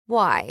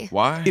Why?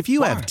 Why? If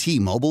you have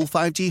T-Mobile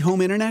 5G home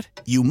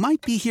internet, you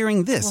might be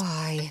hearing this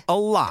Why? a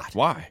lot.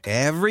 Why?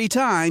 Every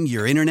time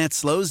your internet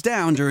slows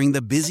down during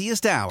the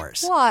busiest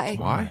hours. Why?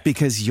 Why?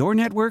 Because your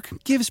network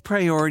gives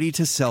priority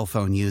to cell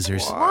phone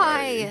users.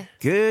 Why?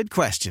 Good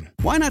question.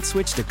 Why not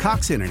switch to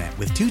Cox Internet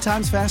with 2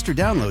 times faster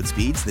download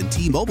speeds than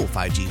T-Mobile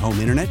 5G home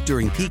internet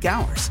during peak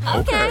hours?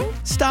 Okay.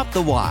 Stop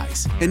the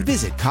whys and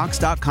visit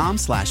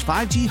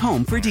cox.com/5G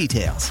home for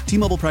details.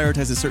 T-Mobile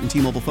prioritizes certain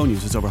T-Mobile phone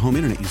users over home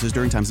internet users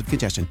during times of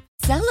congestion.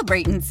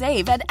 Celebrate and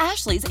save at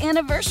Ashley's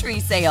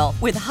Anniversary Sale.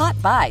 With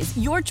Hot Buys,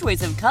 your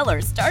choice of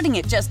colors starting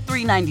at just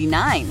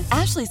 $3.99.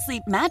 Ashley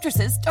Sleep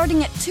mattresses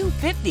starting at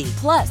 $2.50.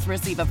 Plus,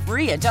 receive a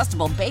free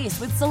adjustable base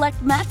with select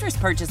mattress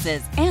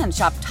purchases. And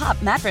shop top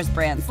mattress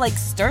brands like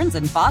Stearns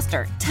 &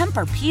 Foster,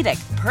 Tempur-Pedic,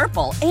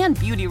 Purple, and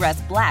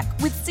Beautyrest Black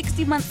with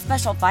 60-month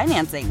special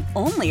financing.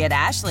 Only at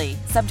Ashley.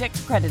 Subject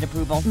to credit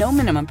approval. No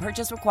minimum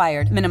purchase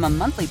required. Minimum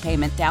monthly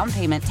payment, down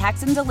payment,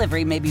 tax, and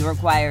delivery may be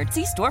required.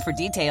 See store for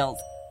details.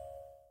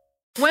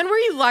 When were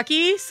you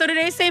lucky? So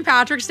today's St.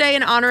 Patrick's Day.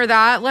 In honor of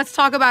that, let's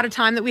talk about a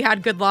time that we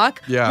had good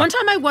luck. Yeah. One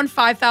time I won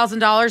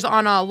 $5,000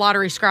 on a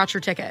lottery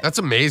scratcher ticket. That's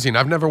amazing.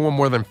 I've never won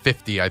more than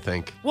 50, I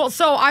think. Well,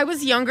 so I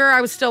was younger.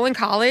 I was still in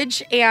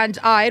college, and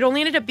it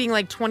only ended up being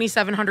like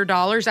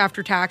 $2,700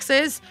 after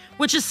taxes,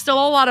 which is still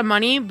a lot of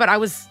money, but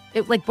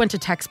it went to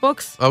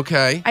textbooks.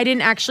 Okay. I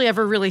didn't actually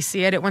ever really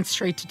see it. It went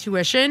straight to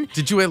tuition.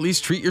 Did you at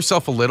least treat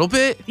yourself a little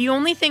bit? The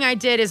only thing I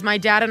did is my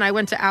dad and I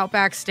went to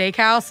Outback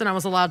Steakhouse, and I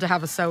was allowed to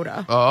have a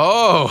soda.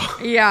 Oh.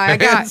 Yeah, I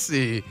got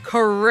fancy.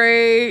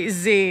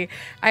 crazy.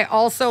 I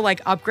also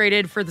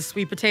upgraded for the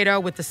sweet potato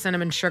with the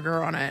cinnamon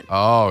sugar on it.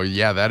 Oh,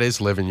 yeah, that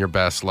is living your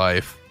best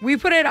life. We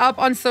put it up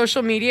on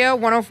social media.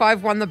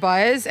 105 won the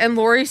buzz, and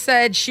Lori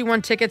said she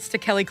won tickets to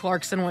Kelly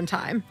Clarkson one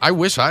time. I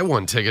wish I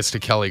won tickets to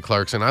Kelly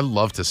Clarkson. I'd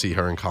love to see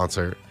her in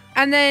concert.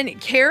 And then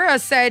Kara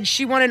said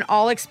she won an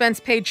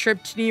all-expense-paid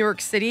trip to New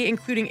York City,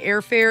 including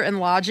airfare and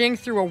lodging,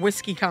 through a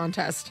whiskey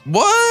contest.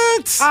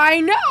 What?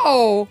 I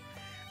know.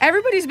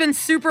 Everybody's been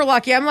super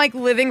lucky. I'm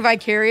living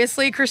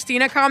vicariously.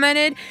 Christina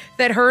commented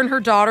that her and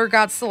her daughter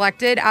got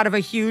selected out of a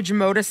huge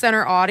Moda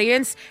Center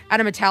audience at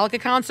a Metallica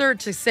concert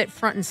to sit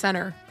front and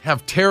center.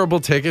 Have terrible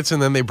tickets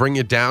and then they bring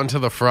you down to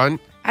the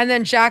front? And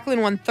then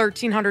Jacqueline won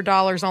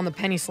 $1,300 on the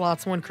penny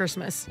slots one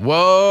Christmas.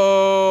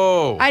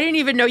 Whoa. I didn't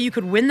even know you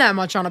could win that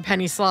much on a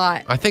penny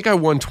slot. I think I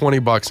won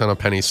 $20 on a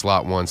penny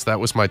slot once. That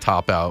was my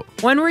top out.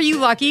 When were you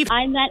lucky?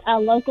 I met a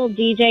local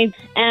DJ,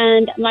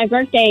 and my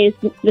birthday is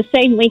the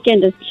same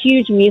weekend as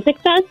Huge Music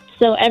Fest.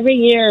 So every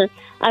year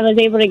I was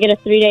able to get a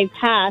 3-day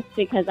pass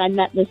because I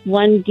met this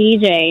one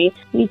DJ.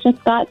 We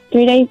just got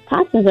 3-day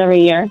passes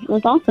every year. It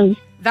was awesome.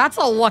 That's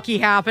a lucky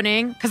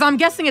happening. Because I'm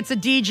guessing it's a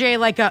DJ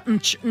like a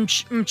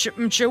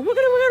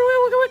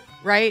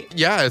right?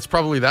 Yeah, it's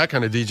probably that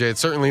kind of DJ. It's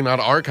certainly not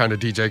our kind of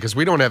DJ because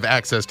we don't have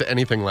access to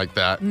anything like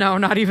that. No,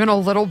 not even a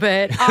little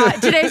bit.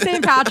 Today's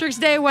St. Patrick's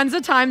Day. When's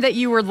the time that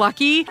you were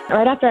lucky?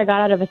 Right after I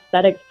got out of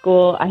aesthetic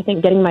school, I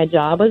think getting my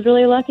job was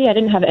really lucky. I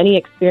didn't have any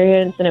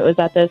experience, and it was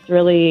at this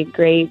really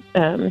great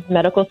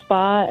medical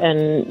spa,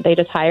 and they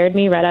just hired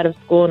me right out of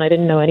school, and I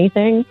didn't know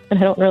anything, and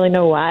I don't really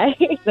know why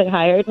they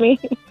hired me.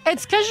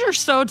 It's because you're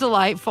so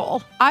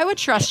delightful. I would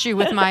trust you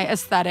with my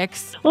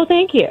aesthetics. Well,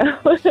 thank you.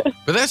 But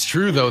that's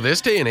true, though.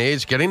 This day and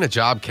age, getting a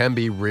job can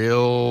be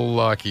real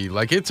lucky.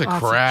 It's a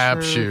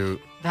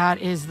crapshoot.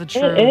 That is the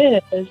truth.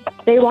 It is.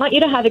 They want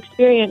you to have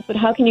experience, but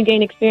how can you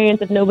gain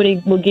experience if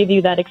nobody will give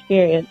you that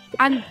experience?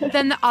 And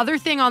then the other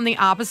thing on the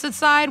opposite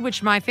side,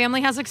 which my family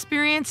has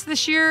experienced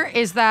this year,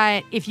 is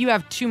that if you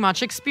have too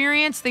much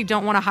experience, they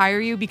don't want to hire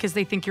you because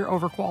they think you're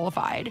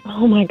overqualified.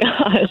 Oh my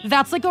gosh.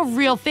 That's a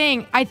real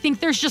thing. I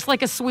think there's just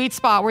a sweet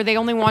spot where they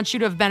only want you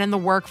to have been in the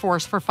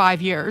workforce for 5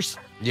 years.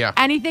 Yeah.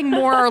 Anything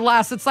more or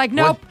less, it's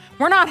nope,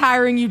 we're not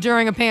hiring you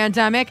during a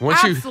pandemic.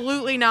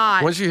 Absolutely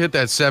not. Once you hit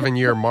that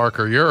 7-year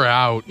marker, you're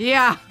out.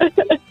 Yeah.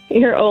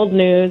 You're old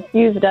news,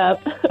 used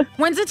up.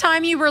 When's the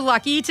time you were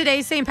lucky?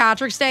 Today's St.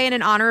 Patrick's Day, and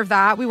in honor of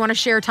that, we want to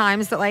share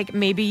times that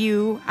maybe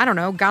you, I don't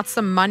know, got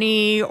some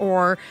money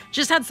or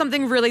just had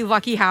something really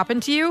lucky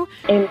happen to you.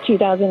 In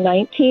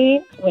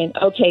 2019, when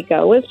OK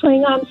Go was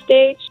playing on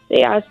stage,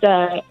 they asked,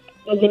 does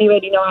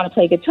anybody know how to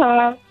play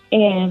guitar?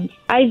 And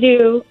I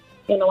do.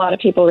 And a lot of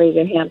people raised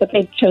their hand, but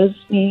they chose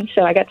me,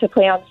 so I got to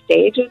play on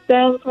stage with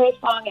them for a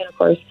song. And of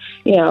course,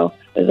 it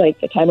was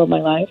the time of my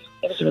life.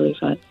 It was really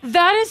fun.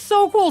 That is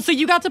so cool. So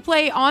you got to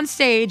play on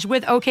stage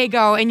with OK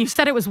Go, and you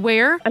said it was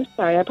where? I'm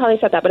sorry, I probably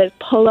said that, but it's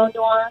Polo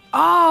Noir.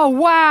 Oh,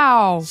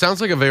 wow.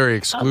 Sounds like a very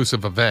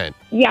exclusive event.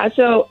 Yeah,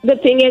 so the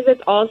thing is,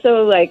 it's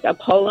also a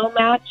polo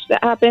match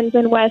that happens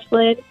in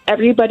Westland.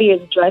 Everybody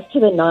is dressed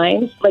to the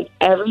nines.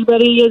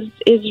 Everybody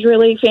is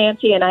really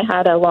fancy, and I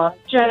had a long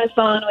dress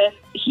on with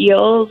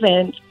heels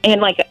and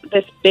like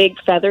this big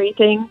feathery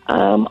thing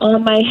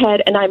on my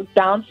head, and I'm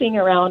bouncing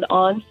around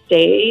on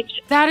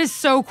stage. That is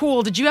so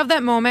cool. Did you have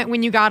that moment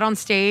when you got on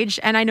stage?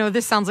 And I know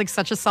this sounds like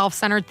such a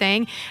self-centered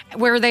thing,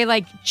 where they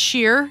like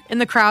cheer in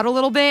the crowd a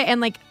little bit,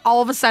 and like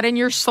all of a sudden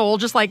your soul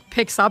just like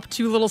picks up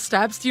 2 little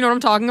steps. Do you know what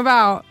I'm talking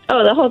about?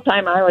 Oh, the whole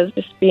time I was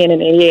just being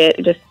an idiot,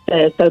 just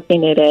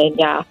soaking it in.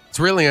 Yeah. It's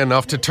really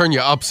enough to turn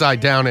you upside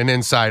down and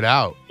inside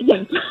out.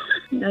 Yeah.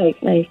 Nice.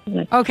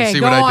 Okay, See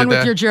go what I on did with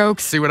there? your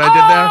jokes. See what I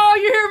did there? Oh,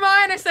 you hear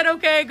mine? I said,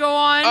 okay, go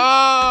on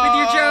with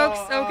your jokes.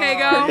 Okay,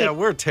 go. Yeah,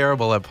 we're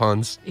terrible at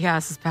puns. Yeah,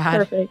 this is bad.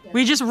 Perfect.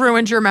 We just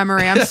ruined your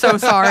memory. I'm so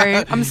sorry.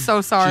 I'm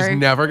so sorry. She's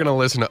never going to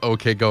listen to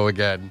OK Go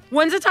again.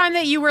 When's the time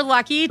that you were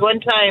lucky?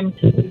 One time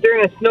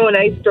during a snow and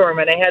ice storm,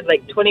 and I had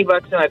like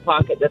 $20 in my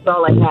pocket. That's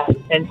all I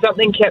had. And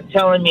something kept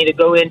telling me to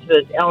go into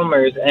this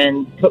Elmer's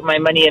and put my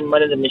money in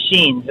one of the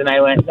machines. And I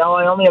went, no,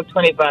 I only have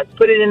 $20.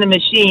 Put it in the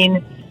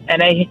machine.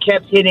 And I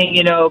kept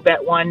hitting,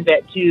 bet 1,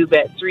 bet 2,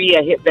 bet 3.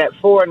 I hit bet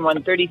 4 and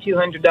won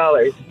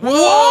 $3,200.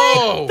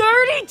 Whoa!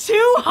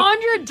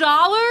 $3,200?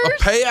 A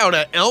payout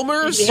at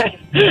Elmer's? Yeah,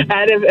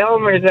 out of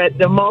Elmer's at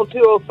the Mall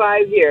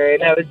 205 here.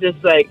 And I was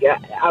just like,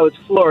 I was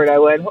floored.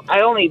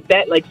 I only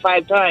bet like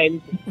 5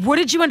 times. What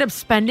did you end up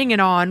spending it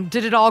on?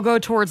 Did it all go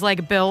towards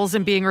like bills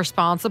and being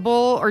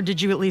responsible, or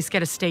did you at least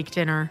get a steak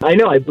dinner? I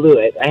know I blew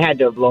it. I had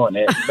to have blown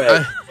it.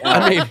 But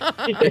I mean,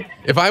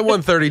 if I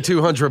won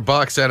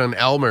 $3,200 at an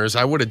Elmer's,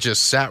 I would have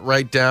just sat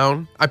right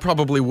down. I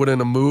probably wouldn't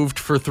have moved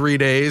for 3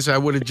 days. I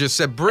would have just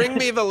said, bring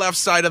me the left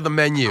side of the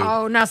menu.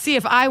 Oh, now see,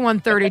 if I won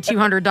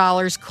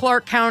 $3,200,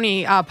 Clark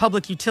County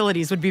Public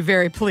Utilities would be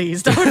very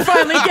pleased. I would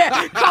finally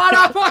get caught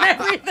up on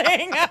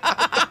everything.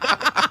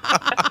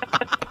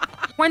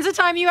 When's the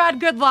time you had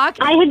good luck?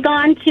 I had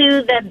gone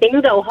to the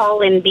bingo hall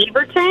in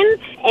Beaverton,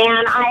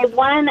 and I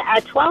won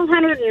a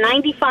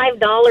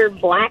 $1,295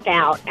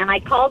 blackout. And I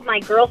called my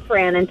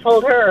girlfriend and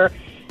told her,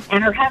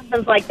 and her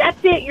husband's like,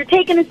 that's it, you're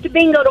taking us to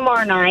bingo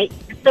tomorrow night.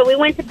 So we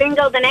went to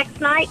bingo the next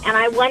night, and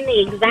I won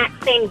the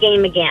exact same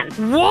game again.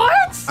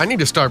 What? I need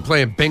to start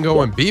playing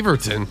bingo in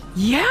Beaverton.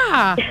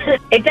 Yeah.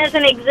 It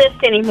doesn't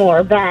exist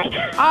anymore, but...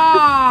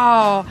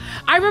 Oh,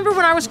 I remember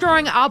when I was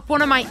growing up,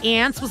 one of my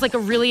aunts was like a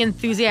really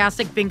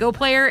enthusiastic bingo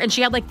player, and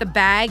she had like the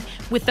bag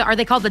with the, are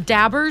they called the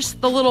dabbers?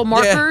 The little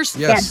markers?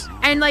 Yeah, yes.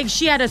 And like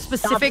she had a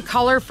specific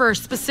color for a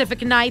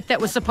specific night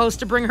that was supposed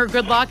to bring her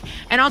good luck.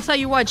 And I'll tell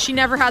you what, she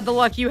never had the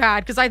luck you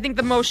had, because I think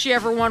the most she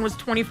ever won was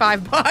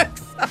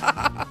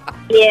 $25.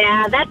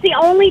 Yeah, that's the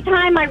only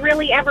time I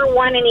really ever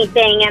won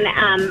anything.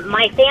 And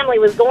my family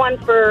was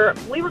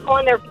we were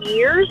going there for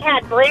years,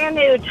 had brand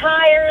new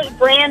tires,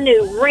 brand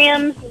new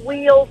rims,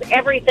 wheels,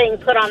 everything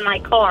put on my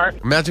car.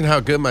 Imagine how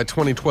good my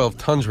 2012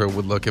 Tundra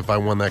would look if I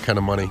won that kind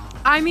of money.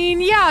 I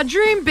mean, yeah,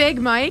 dream big,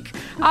 Mike.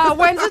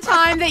 When's the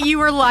time that you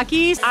were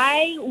lucky?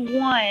 I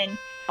won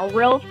a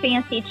real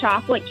fancy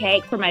chocolate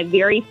cake for my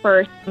very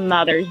first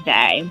Mother's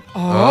Day.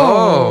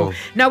 Oh.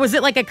 Now, was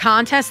it like a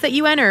contest that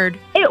you entered?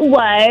 It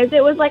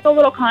was like a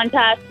little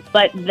contest,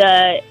 but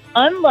the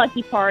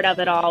unlucky part of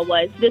it all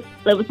was it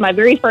was my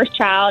very first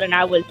child, and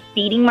I was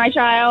feeding my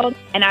child,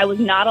 and I was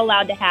not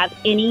allowed to have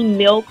any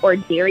milk or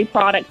dairy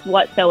products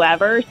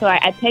whatsoever. So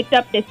I picked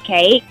up this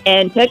cake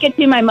and took it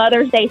to my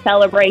Mother's Day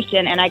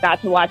celebration, and I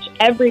got to watch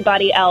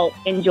everybody else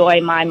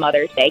enjoy my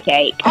Mother's Day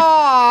cake.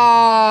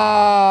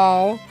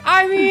 Oh,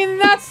 I mean,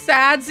 that's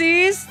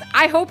sadsies.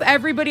 I hope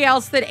everybody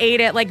else that ate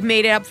it like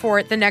made it up for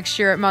it the next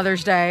year at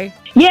Mother's Day.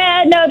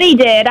 Yeah, no, they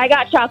did. I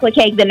got chocolate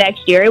cake the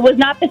next year. It was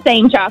not the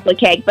same chocolate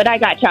cake, but I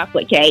got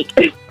chocolate cake.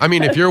 I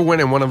mean, if you're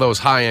winning one of those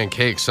high-end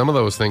cakes, some of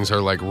those things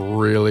are like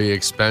really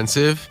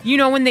expensive. You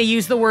know when they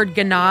use the word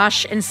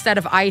ganache instead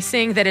of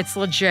icing, that it's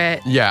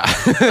legit. Yeah.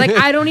 Like,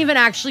 I don't even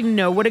actually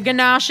know what a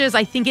ganache is.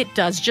 I think it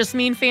does just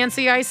mean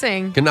fancy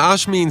icing.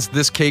 Ganache means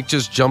this cake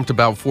just jumped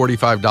about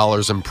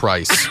 $45 in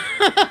price.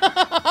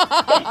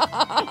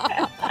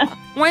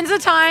 When's the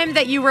time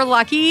that you were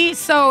lucky?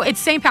 So it's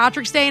St.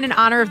 Patrick's Day, and in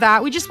honor of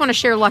that, we just want to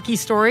share lucky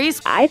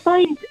stories. I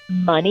find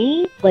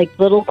money, like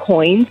little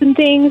coins and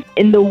things,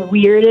 in the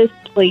weirdest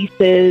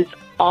places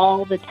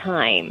all the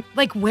time.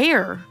 Like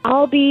where?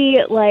 I'll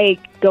be like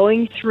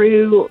going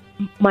through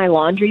my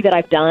laundry that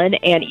I've done,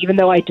 and even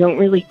though I don't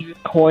really use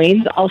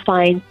coins, I'll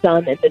find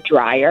some in the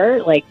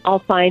dryer. Like I'll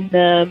find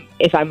them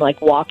if I'm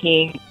like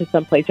walking to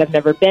some place I've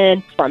never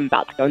been, or I'm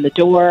about to go in the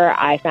door.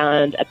 I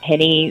found a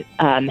penny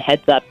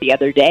heads up the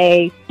other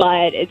day,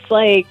 but it's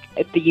like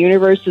the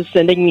universe is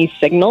sending me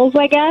signals,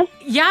 I guess.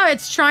 Yeah,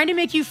 it's trying to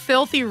make you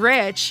filthy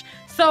rich.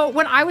 So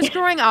when I was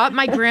growing up,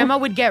 my grandma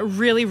would get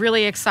really,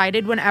 really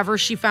excited whenever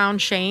she found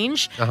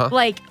change,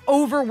 like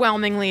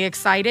overwhelmingly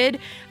excited.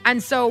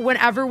 And so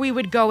whenever we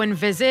would go and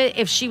visit,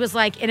 if she was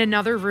like in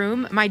another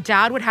room, my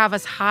dad would have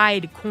us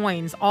hide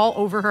coins all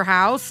over her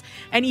house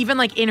and even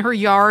like in her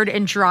yard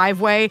and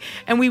driveway.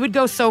 And we would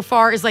go so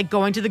far as like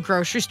going to the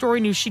grocery store we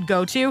knew she'd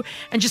go to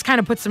and just kind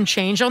of put some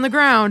change on the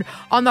ground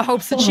on the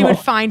hopes that she would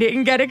find it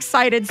and get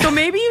excited. So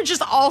maybe you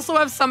just also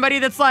have somebody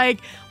that's like,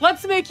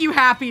 let's make you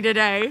happy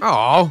today.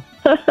 Oh.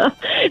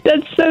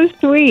 That's so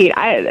sweet.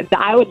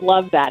 I would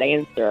love that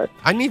answer.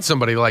 I need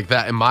somebody like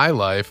that in my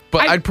life,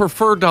 but I'd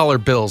prefer dollar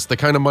bills, the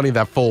kind of money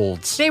that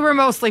folds. They were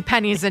mostly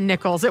pennies and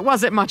nickels. It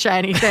wasn't much of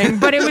anything,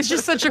 but it was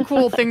just such a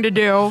cool thing to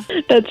do.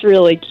 That's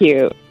really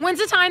cute. When's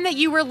the time that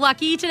you were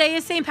lucky? Today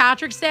is St.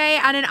 Patrick's Day,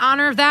 and in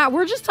honor of that,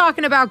 we're just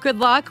talking about good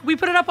luck. We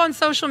put it up on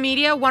social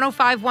media,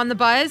 105 The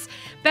Buzz.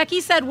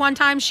 Becky said one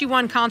time she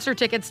won concert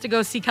tickets to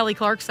go see Kelly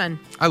Clarkson.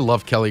 I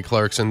love Kelly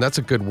Clarkson. That's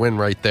a good win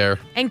right there.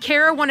 And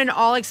Kara won an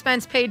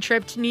all-expense-paid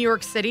trip to New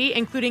York City,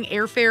 including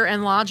airfare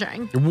and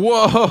lodging.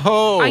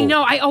 Whoa! I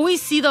know. I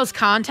always see those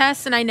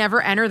contests, and I never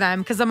enter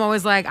them because I'm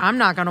always like, I'm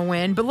not going to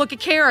win. But look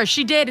at Kara.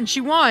 She did, and she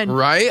won.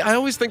 Right? I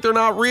always think they're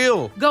not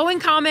real. Go and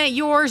comment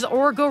yours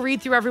or go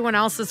read through everyone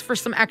else's for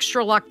some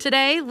extra luck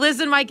today. Liz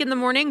and Mike in the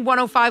morning,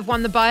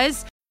 105.1 The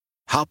Buzz.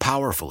 How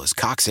powerful is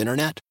Cox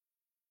Internet?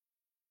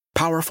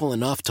 Powerful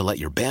enough to let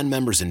your band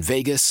members in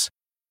Vegas,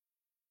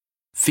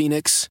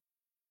 Phoenix,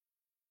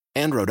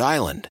 and Rhode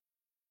Island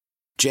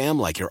jam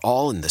like you're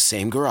all in the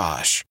same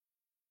garage.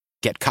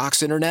 Get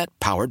Cox Internet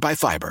powered by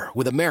fiber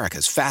with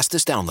America's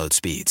fastest download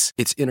speeds.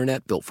 It's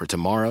internet built for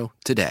tomorrow,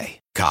 today.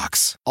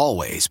 Cox,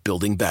 always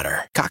building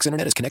better. Cox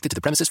Internet is connected to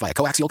the premises via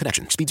coaxial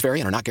connection. Speeds vary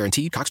and are not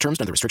guaranteed. Cox terms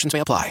and other restrictions may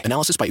apply.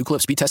 Analysis by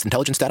Ookla Speed Test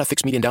Intelligence Data.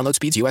 Fixed median download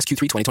speeds. US Q3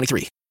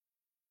 2023.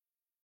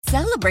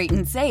 Celebrate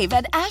and save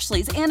at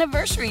Ashley's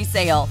Anniversary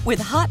Sale. With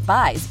Hot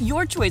Buys,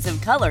 your choice of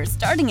colors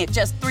starting at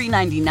just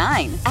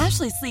 $3.99.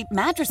 Ashley Sleep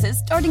mattresses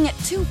starting at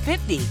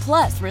 $2.50.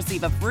 Plus,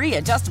 receive a free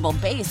adjustable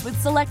base with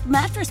select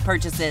mattress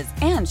purchases.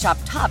 And shop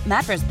top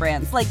mattress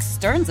brands like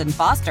Stearns &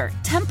 Foster,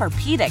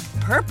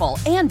 Tempur-Pedic, Purple,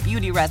 and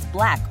Beautyrest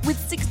Black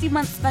with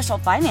 60-month special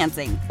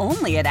financing.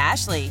 Only at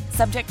Ashley.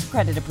 Subject to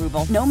credit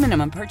approval. No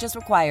minimum purchase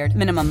required.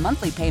 Minimum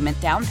monthly payment,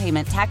 down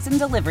payment, tax, and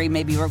delivery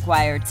may be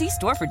required. See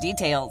store for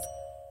details.